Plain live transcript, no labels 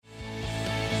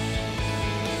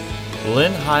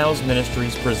Lynn Hiles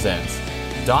Ministries presents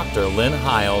Dr. Lynn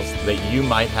Hiles, that you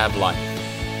might have life.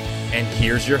 And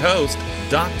here's your host,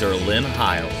 Dr. Lynn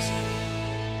Hiles.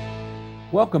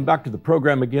 Welcome back to the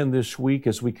program again this week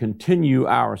as we continue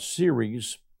our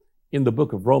series in the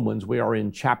book of Romans. We are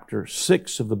in chapter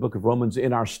 6 of the book of Romans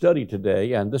in our study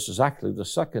today, and this is actually the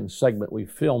second segment we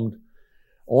filmed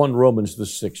on Romans, the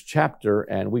 6th chapter,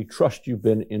 and we trust you've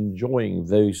been enjoying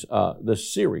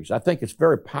this series. I think it's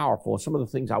very powerful, and some of the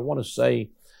things I want to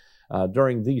say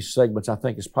during these segments, I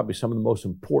think is probably some of the most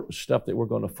important stuff that we're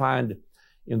going to find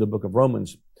in the book of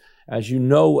Romans. As you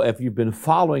know, if you've been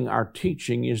following our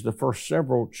teaching, is the first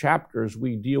several chapters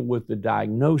we deal with the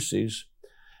diagnoses,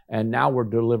 and now we're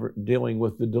dealing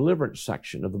with the deliverance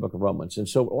section of the book of Romans. And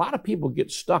so a lot of people get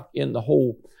stuck in the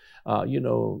whole the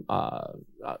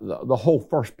whole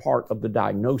first part of the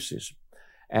diagnosis.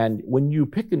 And when you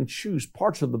pick and choose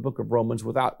parts of the book of Romans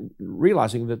without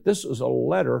realizing that this is a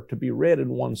letter to be read in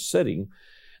one sitting,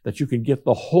 that you can get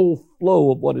the whole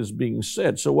flow of what is being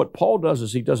said. So what Paul does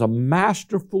is he does a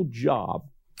masterful job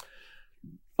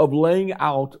of laying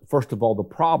out, first of all, the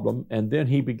problem, and then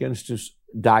he begins to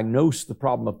diagnose the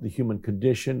problem of the human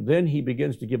condition. Then he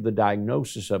begins to give the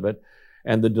diagnosis of it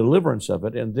and the deliverance of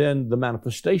it, and then the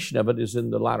manifestation of it is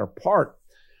in the latter part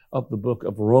of the book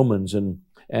of Romans.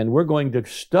 And we're going to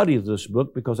study this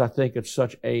book because I think it's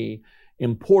such a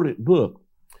important book.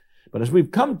 But as we've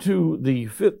come to the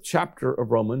 5th chapter of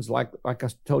Romans, like I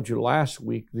told you last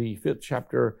week, the 5th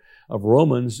chapter of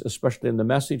Romans, especially in the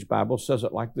Message Bible, says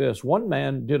it like this. One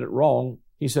man did it wrong.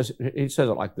 He says it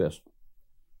like this.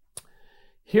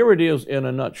 Here it is in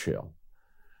a nutshell.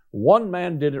 One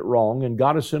man did it wrong and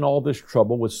got us in all this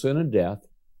trouble with sin and death,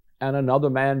 and another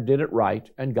man did it right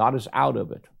and got us out of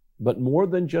it. But more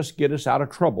than just get us out of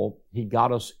trouble, he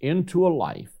got us into a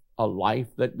life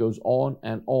that goes on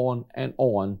and on and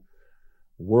on,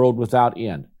 world without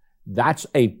end. That's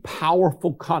a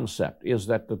powerful concept, is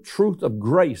that the truth of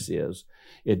grace is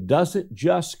it doesn't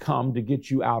just come to get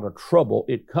you out of trouble,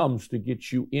 it comes to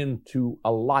get you into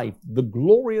a life, the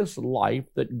glorious life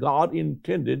that God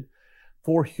intended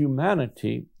for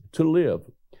humanity to live.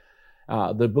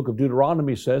 The book of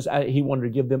Deuteronomy says he wanted to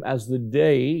give them as the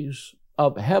days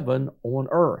of heaven on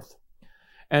earth.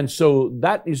 And so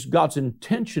that is God's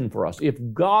intention for us. If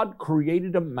God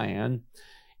created a man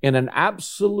in an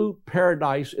absolute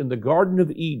paradise in the Garden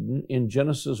of Eden in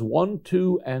Genesis 1,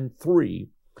 2, and 3,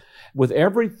 with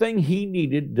everything he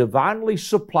needed divinely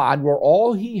supplied, where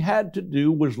all he had to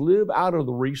do was live out of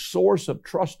the resource of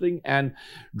trusting and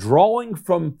drawing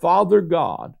from Father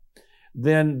God,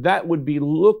 then that would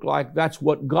look like that's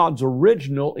what God's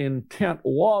original intent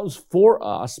was for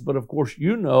us. But of course,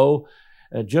 you know,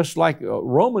 just like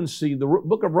Romans, the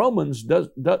book of Romans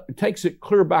takes it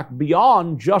clear back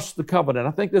beyond just the covenant.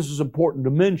 I think this is important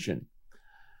to mention.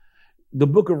 The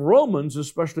book of Romans,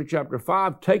 especially chapter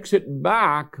 5, takes it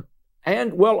back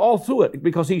and, well, all through it,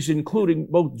 because he's including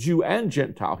both Jew and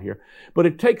Gentile here. But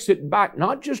it takes it back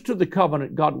not just to the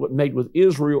covenant God made with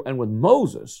Israel and with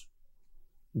Moses,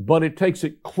 but it takes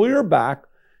it clear back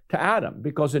to Adam.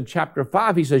 Because in chapter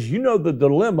 5, he says, you know the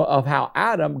dilemma of how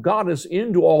Adam got us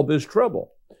into all this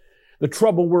trouble. The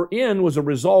trouble we're in was a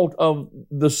result of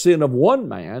the sin of one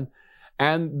man,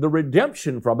 and the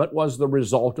redemption from it was the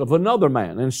result of another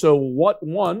man. And so what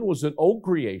one was an old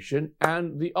creation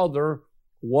and the other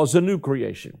was a new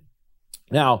creation.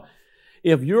 Now,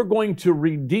 if you're going to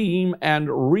redeem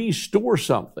and restore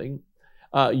something,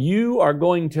 you are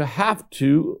going to have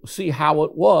to see how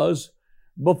it was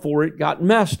before it got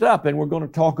messed up. And we're going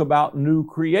to talk about new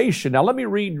creation. Now, let me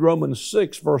read Romans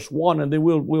 6, verse 1, and then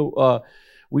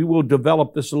we will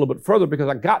develop this a little bit further, because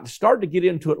I started to get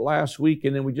into it last week,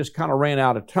 and then we just kind of ran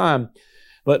out of time.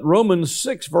 But Romans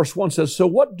 6, verse 1 says, so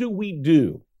what do we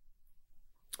do?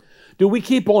 Do we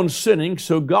keep on sinning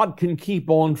so God can keep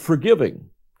on forgiving?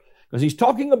 Because he's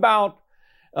talking about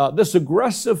this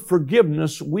aggressive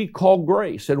forgiveness we call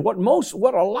grace. And what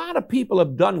a lot of people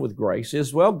have done with grace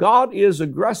is, well, God is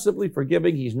aggressively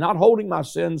forgiving. He's not holding my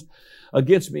sins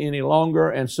against me any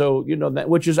longer. And so, you know, that,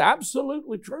 which is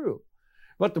absolutely true.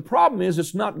 But the problem is,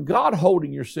 it's not God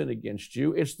holding your sin against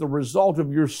you. It's the result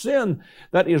of your sin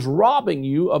that is robbing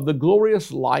you of the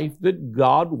glorious life that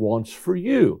God wants for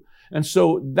you. And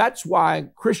so that's why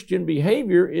Christian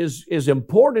behavior is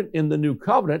important in the new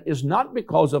covenant, is not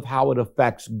because of how it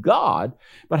affects God,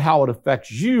 but how it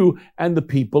affects you and the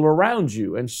people around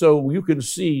you. And so you can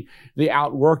see the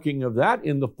outworking of that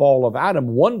in the fall of Adam.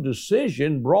 One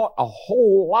decision brought a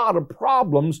whole lot of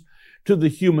problems to the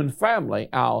human family.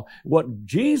 Now, what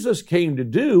Jesus came to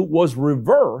do was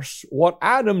reverse what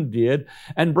Adam did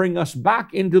and bring us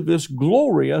back into this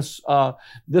glorious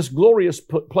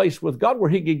place with God, where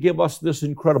He could give us this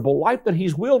incredible life that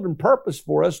He's willed and purposed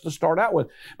for us to start out with.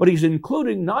 But He's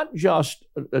including not just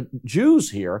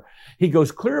Jews here. He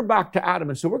goes clear back to Adam.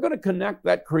 And so we're going to connect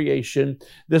that creation,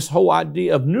 this whole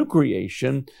idea of new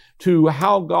creation, to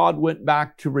how God went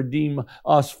back to redeem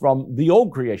us from the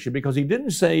old creation. Because He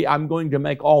didn't say, I'm going to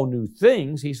make all new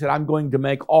things. He said, I'm going to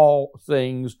make all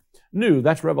things new.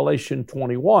 That's Revelation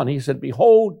 21. He said,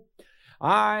 behold,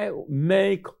 I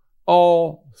make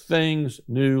all things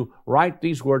new. Write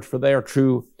these words, for they are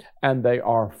true and they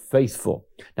are faithful.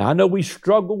 Now, I know we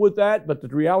struggle with that, but the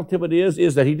reality of it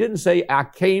is that He didn't say, I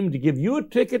came to give you a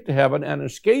ticket to heaven and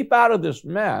escape out of this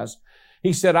mess.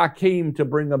 He said, I came to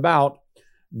bring about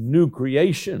new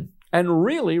creation. And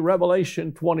really,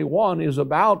 Revelation 21 is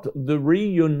about the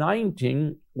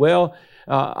reuniting. Well,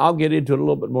 I'll get into it a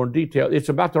little bit more detail. It's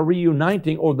about the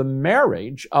reuniting or the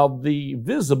marriage of the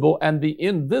visible and the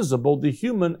invisible, the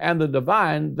human and the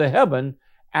divine, the heaven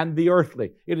and the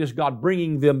earthly. It is God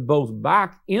bringing them both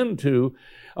back into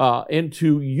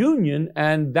union,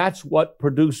 and that's what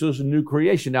produces new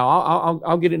creation. Now,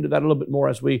 I'll get into that a little bit more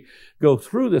as we go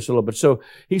through this a little bit. So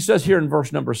He says here in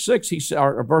verse number 6,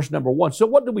 or verse number 1, so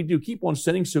what do we do? Keep on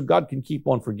sinning so God can keep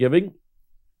on forgiving?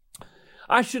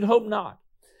 I should hope not.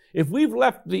 If we've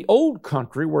left the old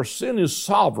country where sin is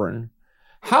sovereign,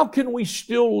 how can we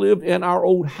still live in our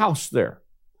old house there?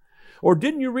 Or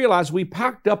didn't you realize we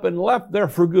packed up and left there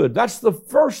for good? That's the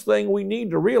first thing we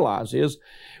need to realize, is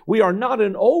we are not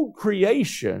an old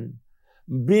creation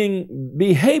being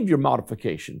behavior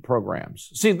modification programs.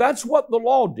 See, that's what the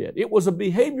law did. It was a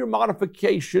behavior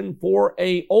modification for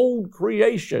an old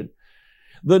creation.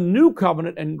 The new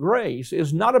covenant and grace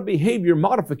is not a behavior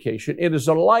modification. It is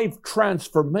a life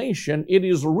transformation. It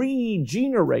is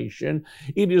regeneration.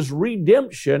 It is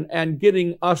redemption and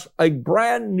getting us a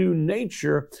brand new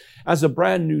nature as a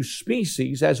brand new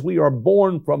species, as we are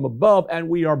born from above and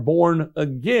we are born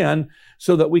again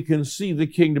so that we can see the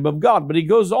kingdom of God. But He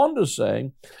goes on to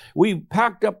say, we've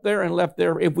packed up there and left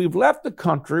there. If we've left the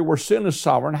country where sin is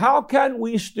sovereign, how can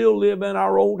we still live in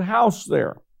our old house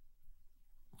there?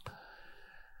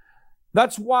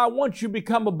 That's why once you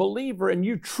become a believer and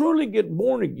you truly get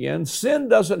born again, sin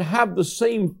doesn't have the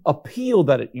same appeal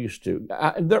that it used to.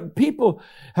 People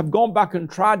have gone back and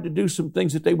tried to do some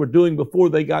things that they were doing before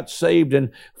they got saved and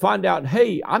find out,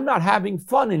 hey, I'm not having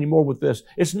fun anymore with this.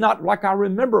 It's not like I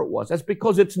remember it was. That's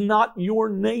because it's not your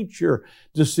nature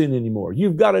to sin anymore.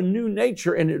 You've got a new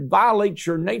nature and it violates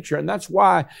your nature. And that's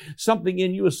why something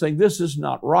in you is saying, this is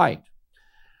not right.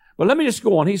 But let me just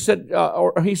go on. He said,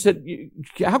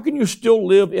 how can you still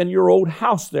live in your old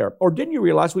house there? Or didn't you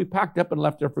realize we packed up and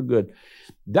left there for good?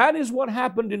 That is what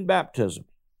happened in baptism.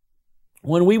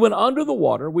 When we went under the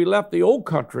water, we left the old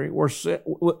country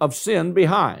of sin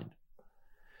behind.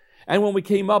 And when we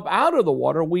came up out of the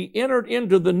water, we entered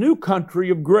into the new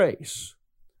country of grace.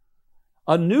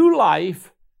 A new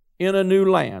life in a new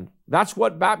land. That's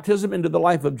what baptism into the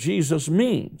life of Jesus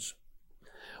means.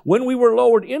 When we were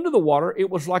lowered into the water, it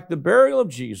was like the burial of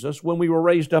Jesus. When we were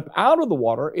raised up out of the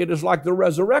water, it is like the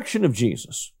resurrection of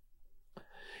Jesus.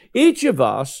 Each of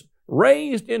us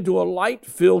raised into a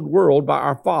light-filled world by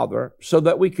our Father so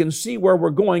that we can see where we're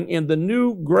going in the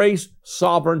new grace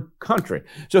sovereign country.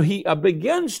 So He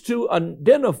begins to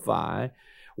identify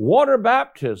water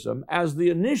baptism as the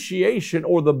initiation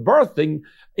or the birthing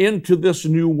into this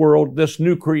new world, this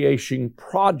new creation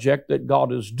project that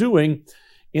God is doing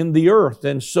in the earth.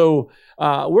 And so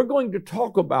we're going to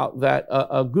talk about that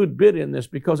a good bit in this,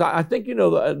 because I think,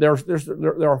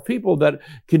 there are people that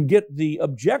can get the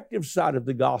objective side of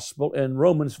the gospel. In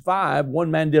Romans 5, one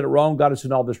man did it wrong, got us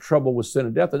in all this trouble with sin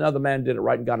and death. Another man did it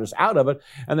right and got us out of it.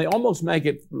 And they almost make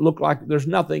it look like there's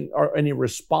nothing or any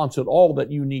response at all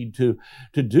that you need to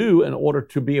do in order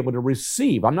to be able to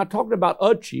receive. I'm not talking about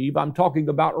achieve, I'm talking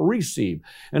about receive.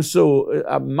 And so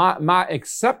my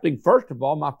accepting, first of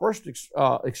all, my first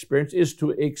experience is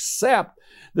to accept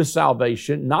the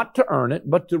salvation, not to earn it,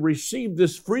 but to receive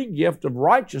this free gift of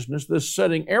righteousness, this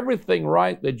setting everything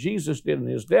right that Jesus did in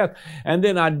His death, and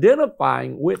then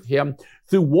identifying with Him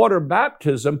through water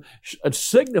baptism,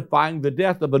 signifying the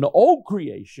death of an old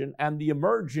creation and the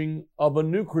emerging of a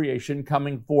new creation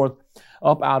coming forth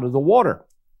up out of the water.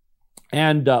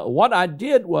 And what I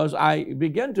did was I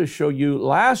began to show you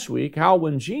last week how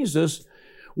when Jesus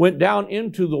went down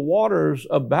into the waters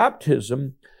of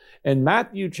baptism, in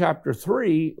Matthew chapter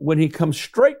 3, when He comes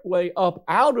straightway up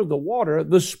out of the water,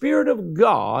 the Spirit of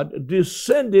God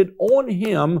descended on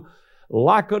Him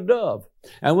like a dove.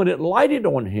 And when it lighted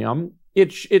on him,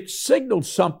 it signaled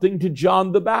something to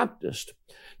John the Baptist.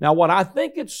 Now, what I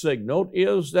think it signaled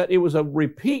is that it was a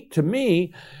repeat to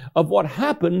me of what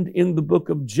happened in the book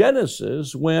of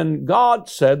Genesis when God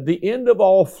said, the end of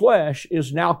all flesh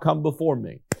is now come before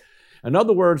me. In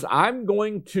other words, I'm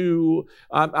going to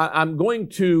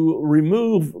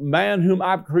remove man whom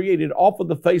I've created off of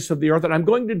the face of the earth, and I'm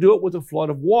going to do it with a flood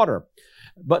of water.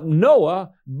 But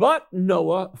Noah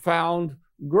found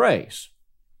grace.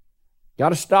 Got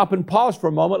to stop and pause for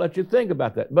a moment, let you think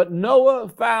about that. But Noah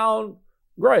found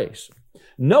grace.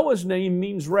 Noah's name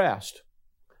means rest.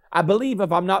 I believe,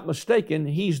 if I'm not mistaken,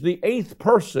 he's the 8th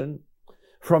person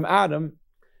from Adam,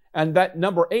 and that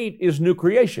number 8 is new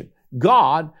creation.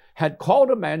 God had called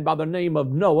a man by the name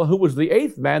of Noah, who was the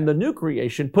 8th man, the new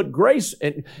creation, put grace,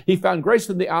 and he found grace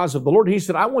in the eyes of the Lord. He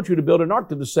said, I want you to build an ark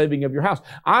to the saving of your house.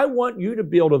 I want you to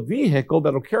build a vehicle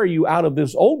that'll carry you out of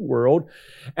this old world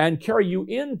and carry you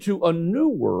into a new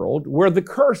world where the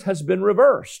curse has been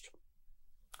reversed.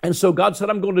 And so God said,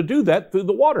 I'm going to do that through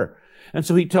the water. And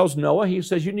so he tells Noah, he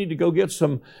says, you need to go get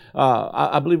some,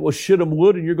 I believe it was shittim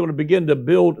wood, and you're going to begin to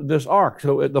build this ark.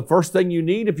 So the first thing you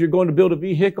need, if you're going to build a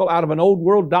vehicle out of an old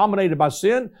world dominated by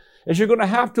sin, is you're going to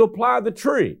have to apply the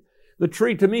tree. The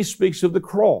tree to me speaks of the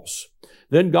cross.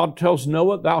 Then God tells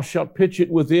Noah, thou shalt pitch it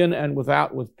within and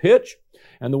without with pitch.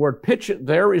 And the word pitch it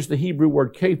there is the Hebrew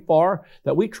word kephar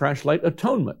that we translate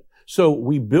atonement. So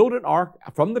we build an ark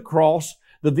from the cross.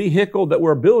 The vehicle that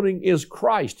we're building is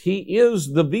Christ. He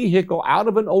is the vehicle out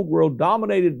of an old world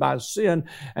dominated by sin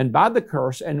and by the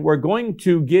curse, and we're going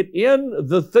to get in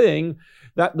the thing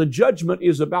that the judgment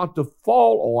is about to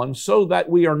fall on so that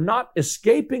we are not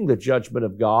escaping the judgment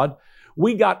of God.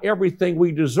 We got everything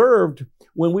we deserved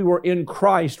when we were in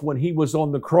Christ, when He was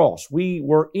on the cross. We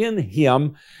were in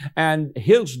Him, and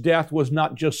His death was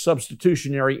not just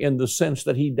substitutionary in the sense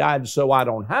that He died so I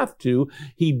don't have to.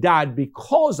 He died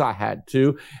because I had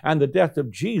to, and the death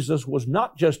of Jesus was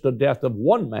not just the death of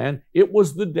one man, it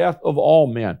was the death of all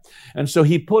men. And so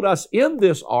He put us in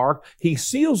this ark. He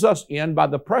seals us in by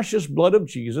the precious blood of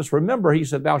Jesus. Remember, He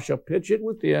said, thou shalt pitch it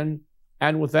within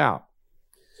and without.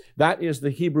 That is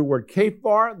the Hebrew word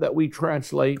kephar that we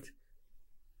translate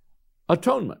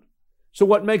atonement. So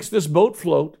what makes this boat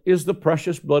float is the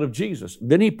precious blood of Jesus.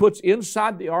 Then He puts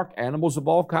inside the ark animals of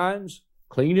all kinds,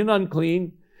 clean and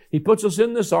unclean. He puts us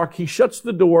in this ark. He shuts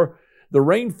the door. The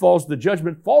rain falls. The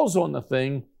judgment falls on the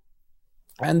thing.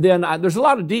 And then there's a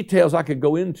lot of details I could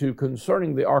go into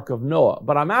concerning the ark of Noah,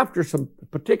 but I'm after some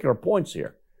particular points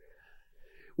here.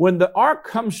 When the ark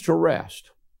comes to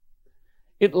rest,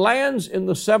 it lands in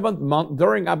the 7th month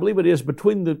during, I believe it is,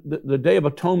 between the Day of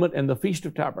Atonement and the Feast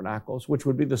of Tabernacles, which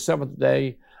would be the 7th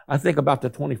day, I think about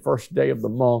the 21st day of the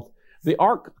month. The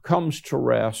ark comes to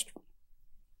rest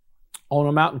on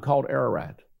a mountain called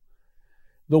Ararat.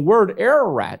 The word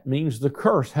Ararat means the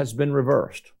curse has been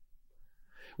reversed.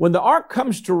 When the ark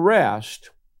comes to rest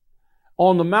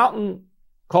on the mountain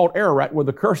called Ararat, where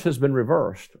the curse has been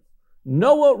reversed,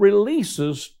 Noah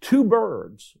releases 2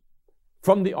 birds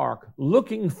from the ark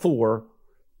looking for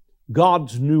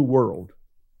God's new world.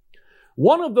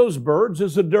 One of those birds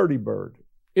is a dirty bird.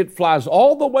 It flies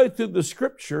all the way through the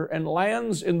scripture and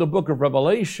lands in the book of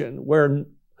Revelation, where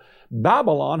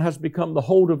Babylon has become the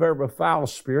hold of every foul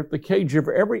spirit, the cage of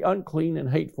every unclean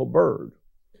and hateful bird.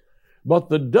 But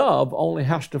the dove only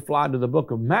has to fly to the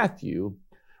book of Matthew,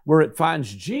 where it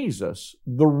finds Jesus,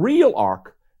 the real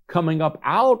ark, coming up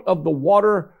out of the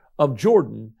water of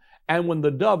Jordan. And when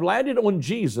the dove landed on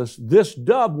Jesus, this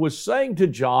dove was saying to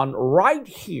John, right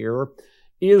here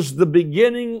is the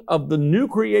beginning of the new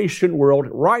creation world.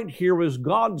 Right here is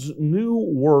God's new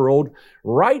world.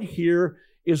 Right here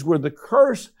is where the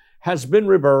curse has been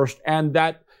reversed, and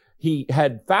that he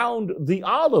had found the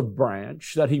olive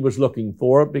branch that he was looking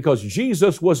for, because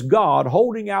Jesus was God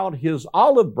holding out His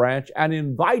olive branch and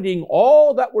inviting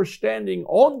all that were standing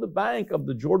on the bank of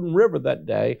the Jordan River that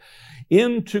day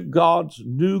into God's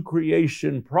new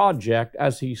creation project,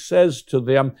 as He says to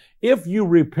them, if you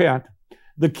repent,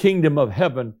 the kingdom of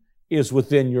heaven is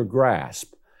within your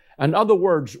grasp. In other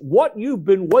words, what you've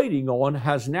been waiting on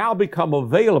has now become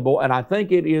available, and I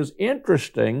think it is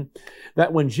interesting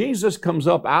that when Jesus comes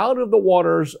up out of the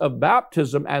waters of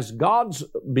baptism as God's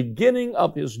beginning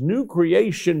of His new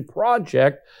creation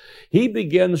project, He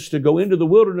begins to go into the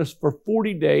wilderness for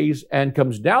 40 days and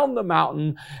comes down the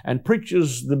mountain and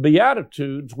preaches the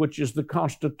Beatitudes, which is the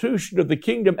constitution of the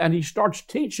kingdom, and He starts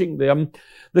teaching them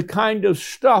the kind of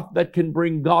stuff that can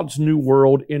bring God's new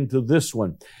world into this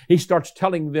one. He starts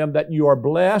telling them that you are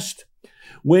blessed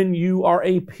when you are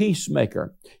a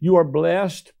peacemaker. You are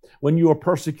blessed when you are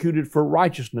persecuted for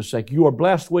righteousness' sake. You are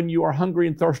blessed when you are hungry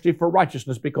and thirsty for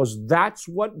righteousness, because that's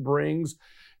what brings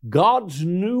God's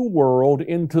new world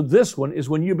into this one, is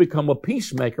when you become a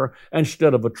peacemaker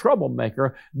instead of a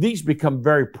troublemaker. These become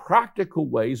very practical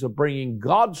ways of bringing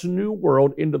God's new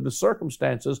world into the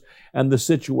circumstances and the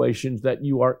situations that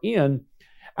you are in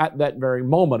at that very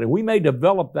moment. And we may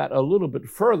develop that a little bit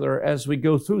further as we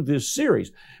go through this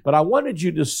series. But I wanted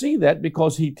you to see that,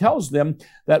 because he tells them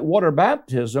that water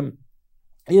baptism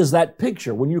is that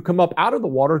picture. When you come up out of the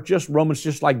water, just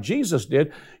like Jesus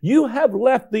did, you have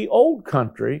left the old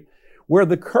country where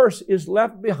the curse is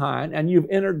left behind, and you've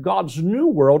entered God's new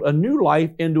world, a new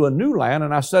life into a new land.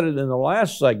 And I said it in the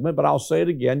last segment, but I'll say it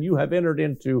again. You have entered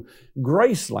into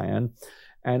Graceland,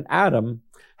 and Adam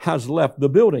has left the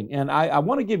building. And I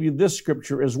want to give you this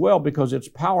scripture as well, because it's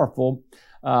powerful.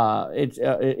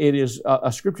 It is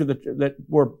a scripture that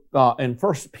we're in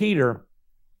 1 Peter.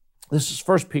 This is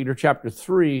 1 Peter chapter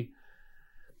 3,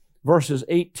 verses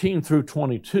 18 through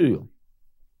 22.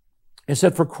 It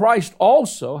said, "For Christ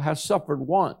also hath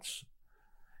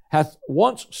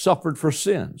once suffered for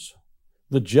sins,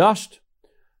 the just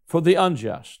for the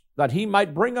unjust, that he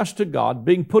might bring us to God,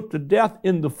 being put to death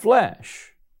in the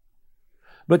flesh,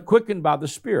 but quickened by the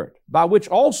Spirit, by which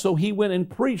also he went and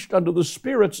preached unto the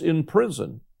spirits in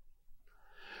prison,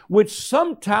 which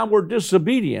sometime were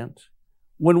disobedient,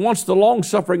 when once the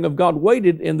long-suffering of God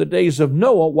waited in the days of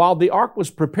Noah, while the ark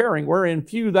was preparing, wherein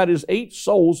few, that is 8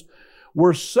 souls,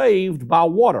 were saved by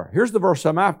water." Here's the verse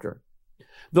I'm after.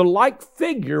 "The like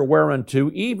figure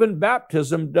whereunto even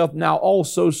baptism doth now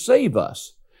also save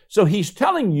us." So he's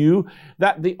telling you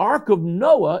that the ark of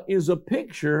Noah is a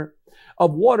picture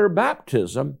of water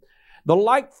baptism. "The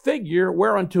like figure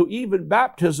whereunto even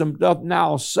baptism doth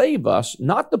now save us,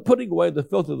 not the putting away the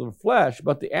filth of the flesh,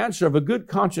 but the answer of a good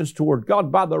conscience toward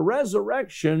God by the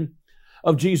resurrection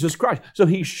of Jesus Christ." So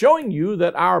he's showing you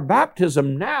that our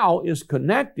baptism now is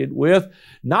connected with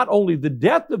not only the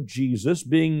death of Jesus,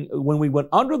 being when we went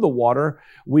under the water,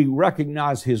 we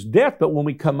recognize his death, but when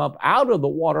we come up out of the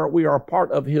water, we are a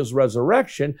part of his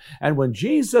resurrection. And when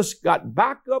Jesus got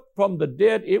back up from the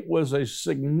dead, it was a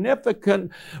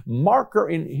significant marker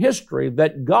in history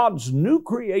that God's new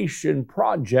creation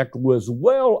project was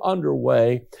well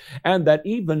underway, and that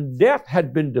even death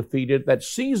had been defeated, that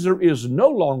Caesar is no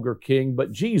longer king,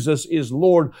 but Jesus is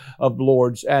Lord of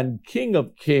Lords and King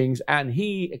of Kings, and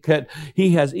he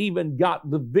has even got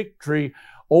the victory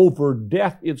over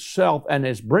death itself, and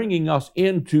is bringing us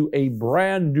into a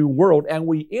brand new world. And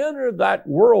we enter that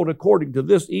world, according to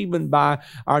this, even by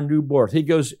our new birth. He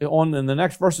goes on in the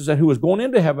next verse, that who is going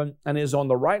into heaven and is on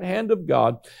the right hand of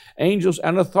God, angels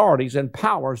and authorities and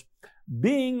powers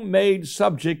being made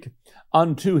subject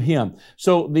unto him.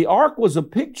 So the ark was a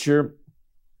picture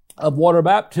of water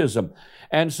baptism.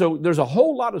 And so there's a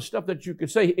whole lot of stuff that you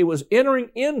could say. It was entering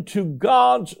into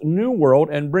God's new world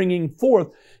and bringing forth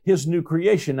his new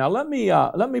creation. Now let me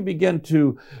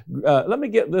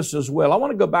get this as well. I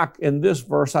want to go back in this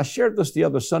verse. I shared this the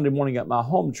other Sunday morning at my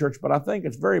home church, but I think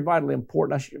it's very vitally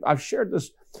important. I've shared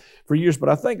this for years, but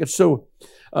I think it's so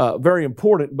very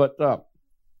important. But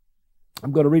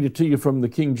I'm going to read it to you from the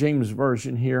King James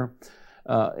Version here.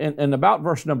 And about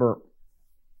verse number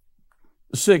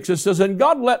 6, it says, and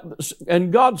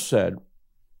God said,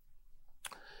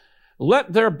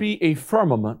 let there be a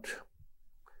firmament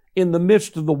in the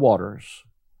midst of the waters,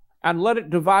 and let it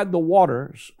divide the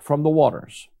waters from the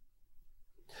waters.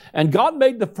 And God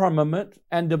made the firmament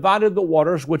and divided the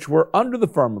waters which were under the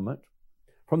firmament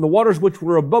from the waters which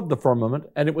were above the firmament,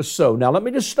 and it was so. Now let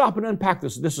me just stop and unpack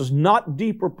this. This is not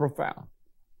deep or profound.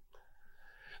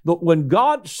 But when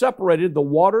God separated the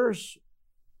waters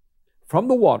from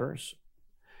the waters,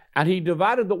 and he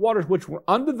divided the waters which were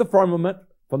under the firmament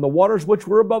from the waters which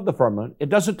were above the firmament, it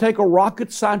doesn't take a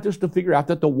rocket scientist to figure out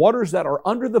that the waters that are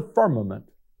under the firmament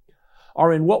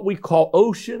are in what we call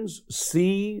oceans,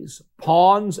 seas,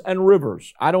 ponds, and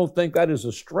rivers. I don't think that is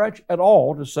a stretch at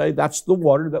all to say that's the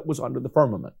water that was under the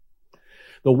firmament.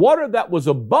 The water that was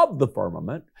above the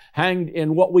firmament hanged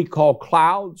in what we call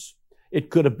clouds. It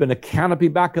could have been a canopy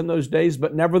back in those days,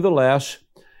 but nevertheless,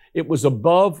 it was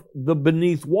above the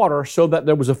beneath water, so that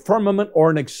there was a firmament or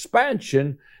an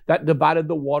expansion that divided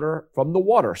the water from the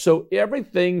water. So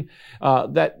everything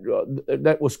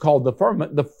that was called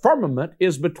the firmament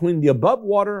is between the above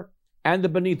water and the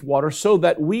beneath water, so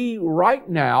that we right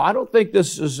now, I don't think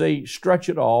this is a stretch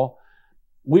at all,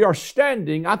 we are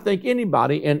standing, I think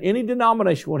anybody in any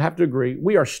denomination would have to agree,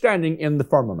 we are standing in the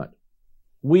firmament.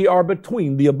 We are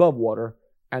between the above water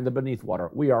and the beneath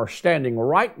water. We are standing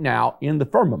right now in the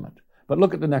firmament. But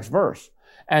look at the next verse.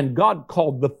 And God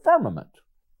called the firmament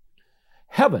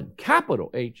Heaven, capital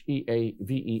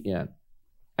Heaven,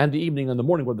 and the evening and the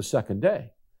morning were the second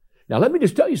day. Now, let me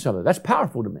just tell you something. That's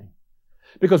powerful to me.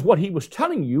 Because what he was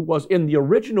telling you was in the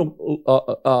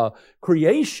original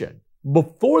creation,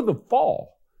 before the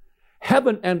fall,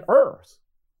 heaven and earth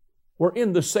were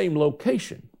in the same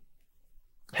location.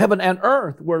 Heaven and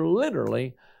earth were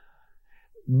literally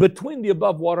between the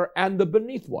above water and the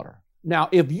beneath water. Now,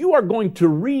 if you are going to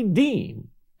redeem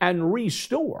and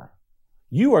restore,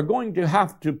 you are going to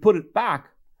have to put it back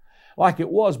like it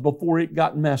was before it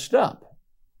got messed up.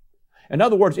 In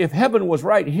other words, if heaven was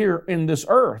right here in this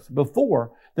earth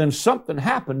before, then something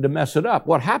happened to mess it up.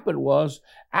 What happened was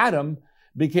Adam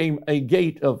became a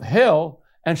gate of hell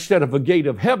instead of a gate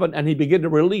of heaven, and he began to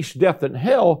release death and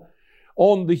hell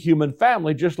on the human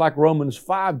family, just like Romans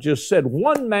 5 just said.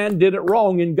 One man did it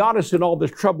wrong and got us in all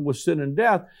this trouble with sin and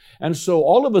death. And so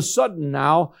all of a sudden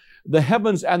now, the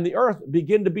heavens and the earth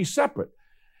begin to be separate.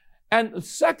 And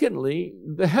secondly,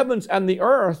 the heavens and the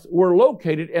earth were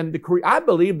located, and I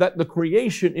believe that the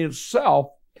creation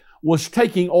itself was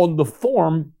taking on the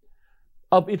form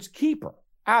of its keeper,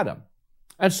 Adam.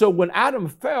 And so when Adam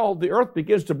fell, the earth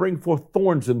begins to bring forth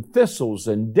thorns and thistles,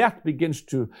 and death begins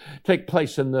to take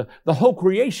place, and the whole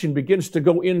creation begins to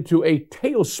go into a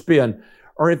tailspin,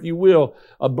 or if you will,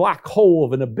 a black hole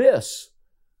of an abyss.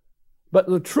 But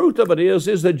the truth of it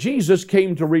is that Jesus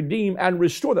came to redeem and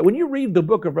restore that. When you read the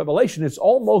book of Revelation, it's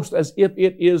almost as if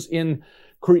it is in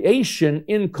creation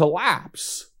in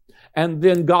collapse, and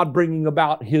then God bringing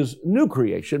about His new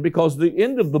creation, because the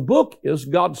end of the book is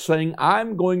God saying,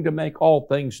 I'm going to make all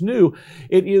things new.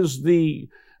 It is the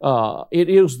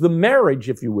marriage,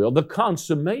 if you will, the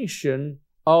consummation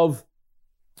of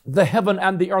the heaven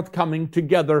and the earth coming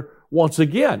together once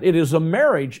again. It is a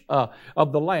marriage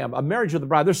of the Lamb, a marriage of the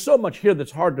bride. There's so much here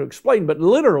that's hard to explain, but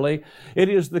literally it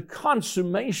is the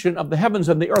consummation of the heavens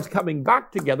and the earth coming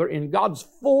back together in God's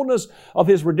fullness of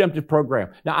His redemptive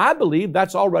program. Now, I believe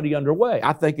that's already underway.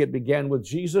 I think it began with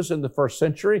Jesus in the first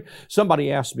century.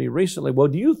 Somebody asked me recently, well,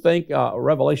 do you think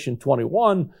Revelation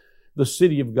 21, the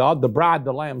city of God, the bride,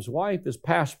 the Lamb's wife, is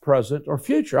past, present, or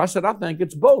future? I said, I think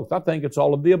it's both. I think it's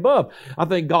all of the above. I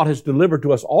think God has delivered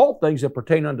to us all things that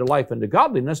pertain unto life and to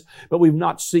godliness, but we've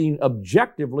not seen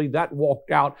objectively that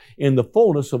walked out in the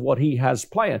fullness of what He has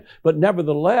planned. But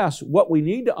nevertheless, what we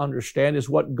need to understand is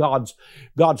what God's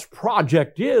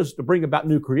project is to bring about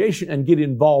new creation and get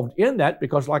involved in that,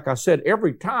 because like I said,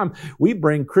 every time we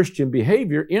bring Christian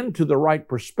behavior into the right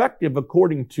perspective,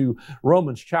 according to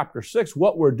Romans chapter 6,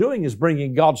 what we're doing is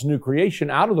bringing God's new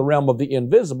creation out of the realm of the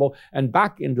invisible and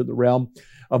back into the realm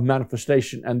of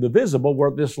manifestation and the visible, where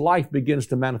this life begins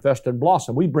to manifest and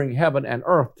blossom. We bring heaven and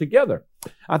earth together.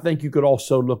 I think you could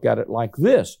also look at it like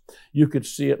this. You could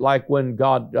see it like when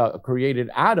God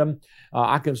created Adam.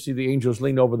 I can see the angels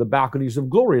lean over the balconies of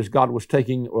glory as God was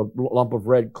taking a lump of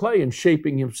red clay and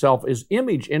shaping Himself, His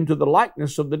image, into the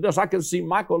likeness of the dust. I can see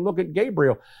Michael look at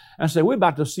Gabriel and say, we're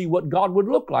about to see what God would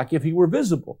look like if He were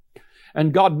visible.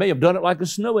 And God may have done it like a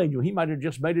snow angel. He might have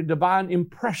just made a divine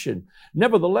impression.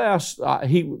 Nevertheless,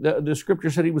 the scripture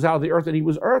said He was out of the earth and He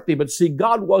was earthy. But see,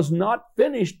 God was not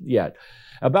finished yet.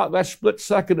 About that split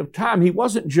second of time, He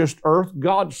wasn't just earth.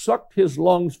 God sucked His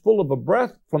lungs full of a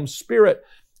breath from spirit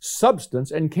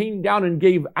substance and came down and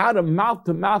gave Adam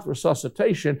mouth-to-mouth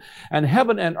resuscitation, and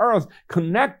heaven and earth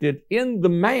connected in the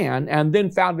man and then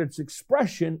found its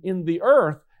expression in the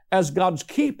earth as God's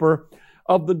keeper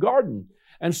of the garden.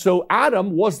 And so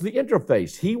Adam was the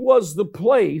interface. He was the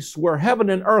place where heaven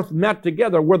and earth met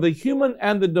together, where the human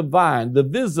and the divine, the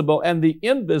visible and the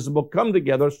invisible come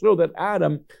together, so that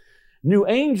Adam knew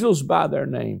angels by their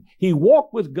name. He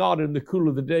walked with God in the cool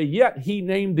of the day, yet He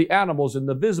named the animals and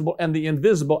the visible and the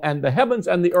invisible, and the heavens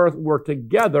and the earth were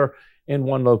together in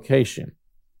one location.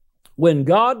 When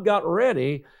God got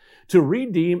ready to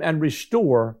redeem and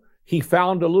restore, He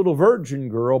found a little virgin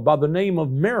girl by the name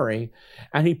of Mary,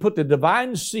 and He put the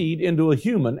divine seed into a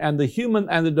human, and the human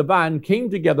and the divine came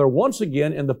together once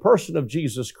again in the person of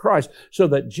Jesus Christ, so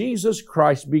that Jesus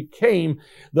Christ became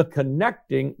the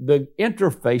connecting, the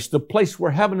interface, the place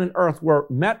where heaven and earth were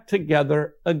met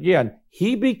together again.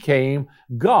 He became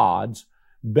God's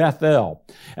Bethel.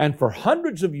 And for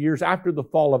hundreds of years after the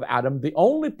fall of Adam, the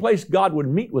only place God would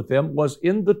meet with them was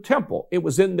in the temple. It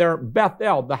was in their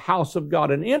Bethel, the house of God.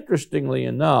 And interestingly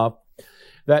enough,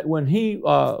 that when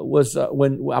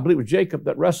when I believe it was Jacob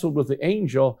that wrestled with the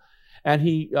angel, and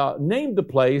he named the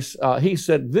place, he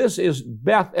said, this is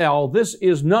Bethel. This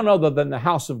is none other than the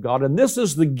house of God. And this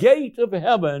is the gate of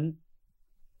heaven.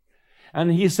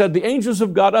 And he said, the angels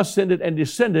of God ascended and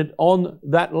descended on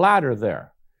that ladder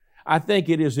there. I think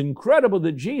it is incredible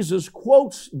that Jesus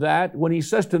quotes that when he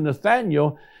says to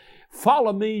Nathanael,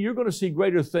 follow me, you're going to see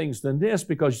greater things than this,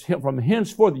 because from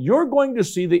henceforth you're going to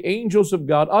see the angels of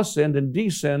God ascend and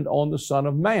descend on the Son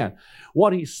of Man.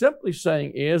 What he's simply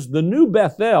saying is the new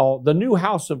Bethel, the new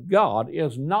house of God,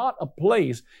 is not a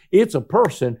place, it's a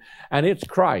person, and it's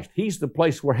Christ. He's the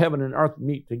place where heaven and earth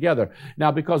meet together.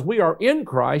 Now, because we are in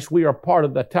Christ, we are part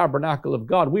of the tabernacle of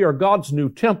God. We are God's new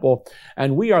temple,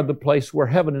 and we are the place where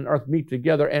heaven and earth meet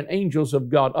together, and angels of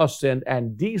God ascend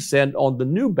and descend on the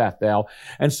new Bethel.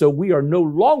 And so we are no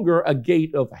longer a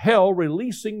gate of hell,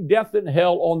 releasing death and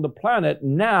hell on the planet.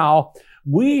 Now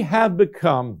we have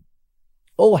become,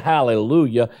 oh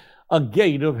hallelujah, a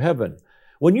gate of heaven.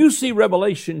 When you see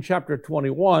Revelation chapter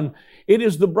 21, it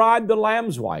is the bride, the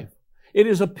Lamb's wife. It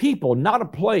is a people, not a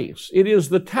place. It is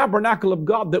the tabernacle of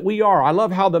God that we are. I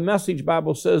love how the Message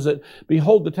Bible says that,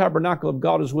 behold, the tabernacle of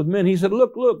God is with men. He said,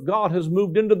 look, God has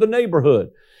moved into the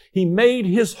neighborhood. He made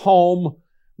his home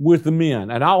with men.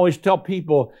 And I always tell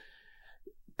people,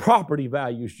 property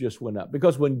values just went up,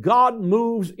 because when God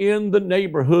moves in the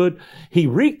neighborhood, he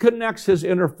reconnects his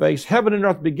interface. Heaven and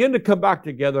earth begin to come back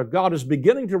together. God is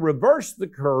beginning to reverse the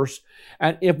curse.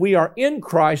 And if we are in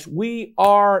Christ, we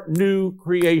are new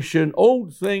creation.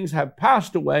 Old things have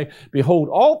passed away. Behold,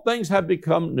 all things have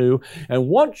become new. And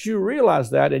once you realize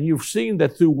that, and you've seen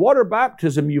that through water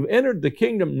baptism, you've entered the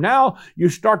kingdom, now you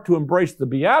start to embrace the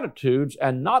Beatitudes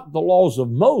and not the laws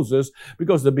of Moses,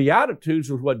 because the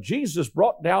Beatitudes was what Jesus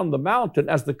brought down the mountain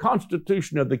as the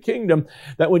constitution of the kingdom,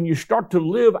 that when you start to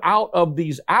live out of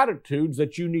these attitudes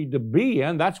that you need to be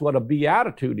in, that's what a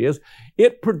beatitude is,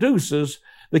 it produces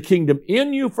the kingdom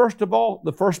in you. First of all,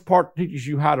 the first part teaches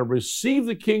you how to receive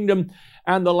the kingdom,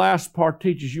 and the last part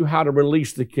teaches you how to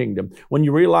release the kingdom. When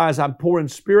you realize I'm poor in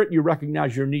spirit, you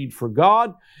recognize your need for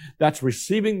God. That's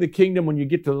receiving the kingdom. When you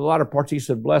get to the latter parts, he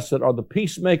said, blessed are the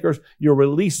peacemakers. You're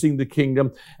releasing the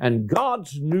kingdom, and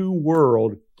God's new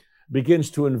world begins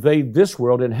to invade this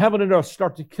world, and heaven and earth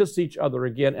start to kiss each other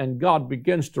again, and God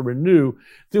begins to renew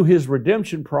through his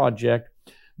redemption project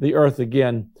the earth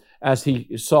again as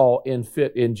he saw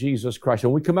fit in Jesus Christ.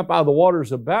 And when we come up out of the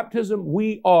waters of baptism,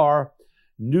 we are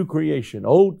new creation.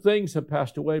 Old things have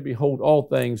passed away. Behold, all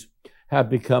things have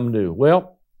become new.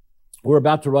 Well, we're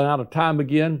about to run out of time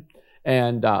again.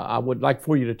 And I would like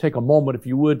for you to take a moment, if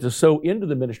you would, to sow into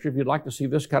the ministry. If you'd like to see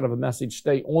this kind of a message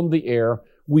stay on the air,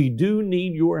 we do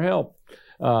need your help.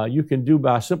 You can do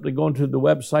by simply going to the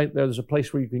website. There's a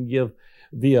place where you can give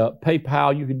via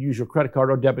PayPal. You can use your credit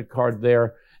card or debit card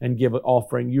there and give an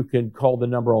offering. You can call the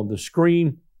number on the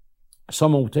screen.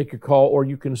 Someone will take your call, or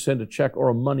you can send a check or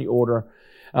a money order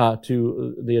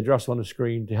to the address on the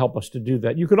screen to help us to do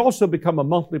that. You can also become a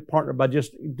monthly partner by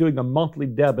just doing a monthly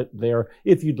debit there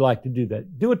if you'd like to do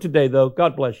that. Do it today, though.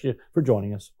 God bless you for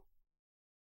joining us.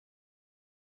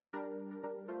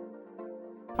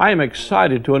 I am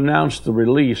excited to announce the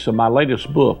release of my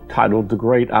latest book titled The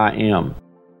Great I Am.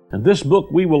 In this book,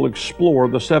 we will explore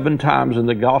the 7 times in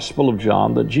the Gospel of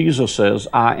John that Jesus says,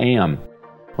 I am.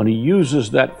 When he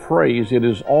uses that phrase, it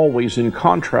is always in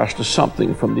contrast to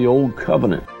something from the Old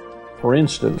Covenant. For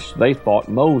instance, they thought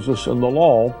Moses and the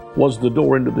law was the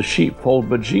door into the sheepfold,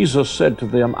 but Jesus said to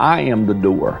them, I am the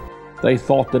door. They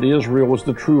thought that Israel was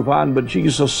the true vine, but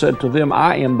Jesus said to them,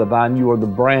 I am the vine, you are the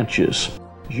branches.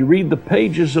 As you read the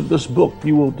pages of this book,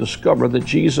 you will discover that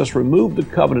Jesus removed the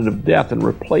covenant of death and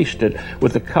replaced it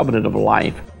with the covenant of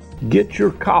life. Get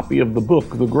your copy of the book,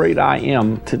 The Great I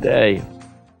Am, today.